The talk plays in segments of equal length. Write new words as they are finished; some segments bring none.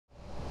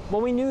Well,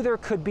 we knew there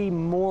could be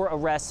more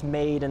arrests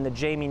made in the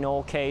Jamey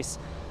Noel case,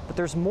 but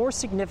there's more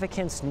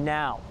significance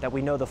now that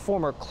we know the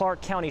former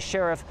Clark County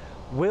Sheriff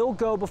will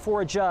go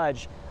before a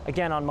judge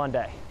again on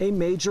Monday. A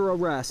major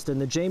arrest in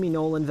the Jamey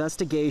Noel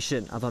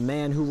investigation of a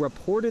man who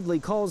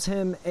reportedly calls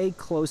him a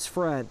close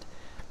friend.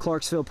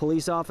 Clarksville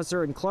police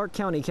officer and Clark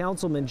County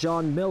Councilman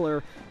John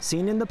Miller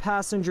seen in the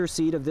passenger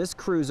seat of this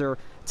cruiser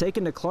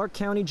taken to Clark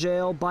County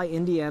Jail by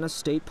Indiana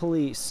State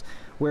Police.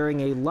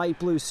 Wearing a light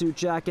blue suit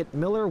jacket,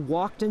 Miller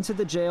walked into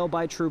the jail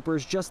by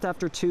troopers just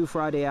after 2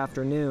 Friday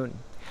afternoon.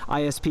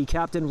 ISP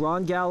Captain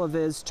Ron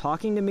Galaviz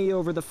talking to me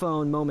over the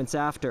phone moments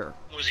after.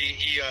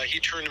 He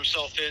turned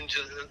himself in to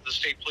the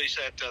state police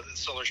at the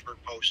Sellersburg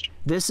post.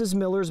 This is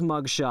Miller's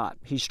mugshot.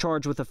 He's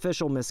charged with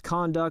official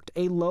misconduct,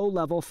 a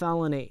low-level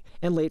felony.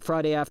 And late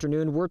Friday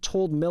afternoon, we're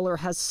told Miller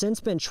has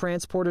since been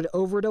transported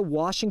over to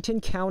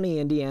Washington County,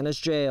 Indiana's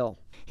jail.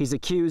 He's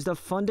accused of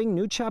funding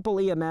New Chapel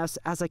EMS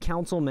as a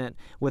councilman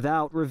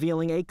without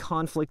revealing a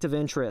conflict of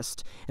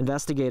interest.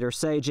 Investigators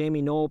say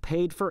Jamey Noel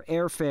paid for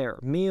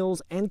airfare,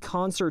 meals, and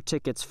concert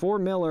tickets for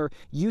Miller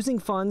using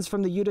funds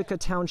from the Utica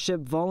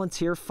Township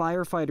Volunteer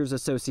Firefighters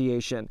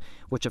Association,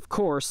 which of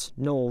course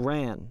Noel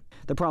ran.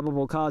 The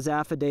probable cause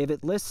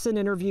affidavit lists an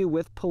interview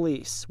with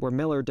police where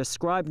Miller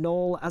described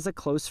Noel as a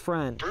close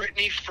friend.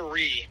 Brittany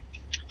Faree,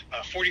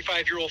 a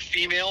 45-year-old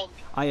female.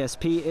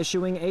 ISP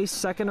issuing a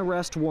second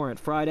arrest warrant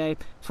Friday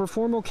for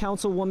former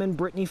councilwoman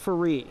Brittany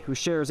Faree, who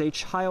shares a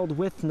child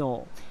with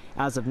Noel.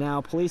 As of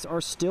now, police are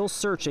still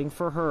searching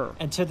for her.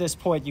 And to this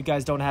point, you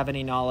guys don't have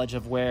any knowledge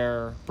of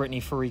where Brittany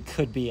Faree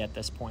could be at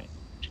this point?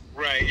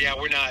 Right, yeah,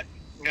 we're not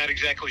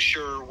exactly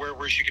sure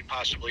where she could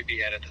possibly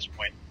be at this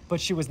point.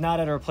 But she was not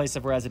at her place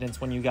of residence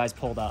when you guys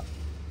pulled up?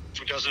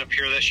 It doesn't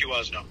appear that she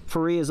was, no.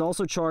 Faree is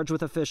also charged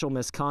with official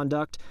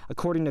misconduct.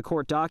 According to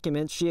court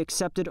documents, she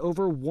accepted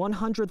over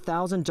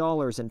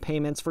 $100,000 in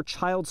payments for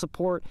child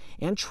support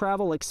and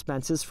travel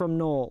expenses from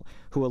Noel,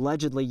 who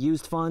allegedly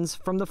used funds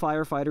from the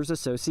Firefighters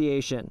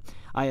Association.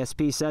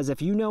 ISP says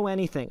if you know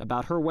anything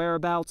about her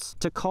whereabouts,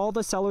 to call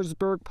the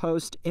Sellersburg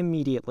Post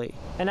immediately.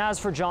 And as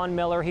for John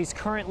Miller, he's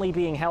currently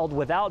being held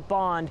without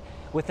bond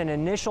with an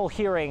initial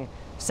hearing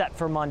set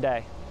for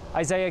Monday.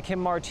 Isaiah Kim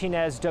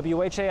Martinez,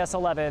 WHAS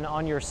 11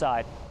 on your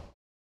side.